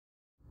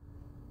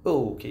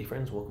Okay,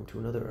 friends, welcome to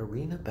another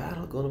arena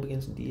battle going up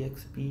against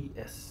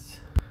DXBS.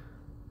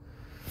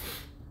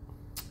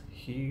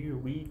 Here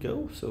we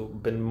go. So,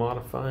 been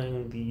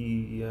modifying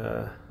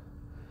the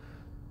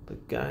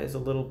guys a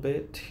little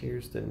bit.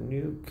 Here's the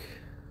nuke.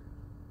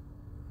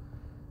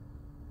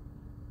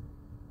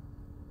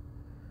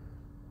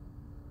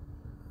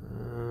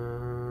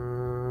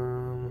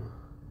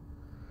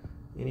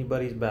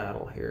 Anybody's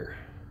battle here.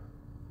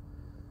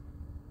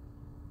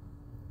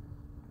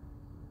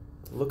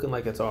 Looking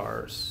like it's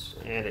ours,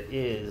 and it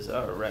is.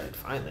 All right,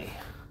 finally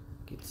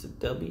gets a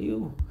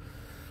W.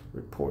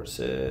 Report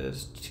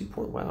says 2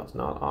 point. Wow, it's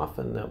not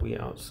often that we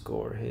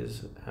outscore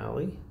his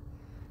alley,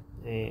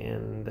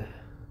 and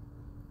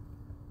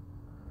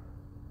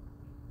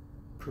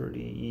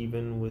pretty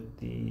even with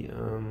the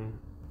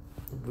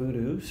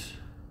voodoos.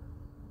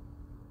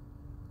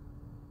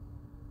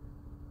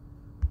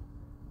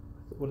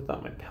 Would have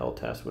thought my Pell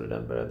test would have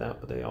done better at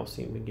that, but they all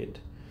seem to get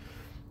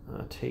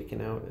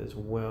taken out as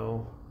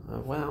well.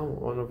 Wow,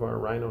 one of our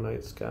Rhino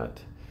Knights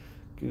got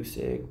goose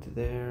egged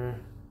there.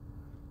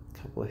 A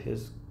couple of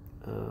his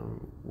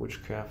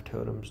witchcraft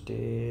totems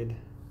did.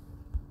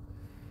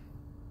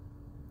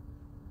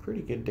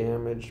 Pretty good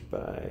damage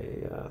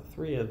by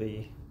 3 of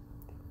the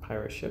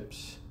pirate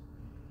ships.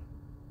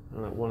 I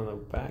don't know, one of the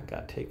back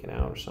got taken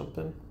out or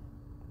something.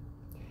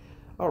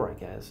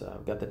 Alright guys,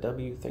 I've got the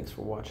W. Thanks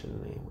for watching,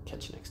 and we'll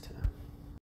catch you next time.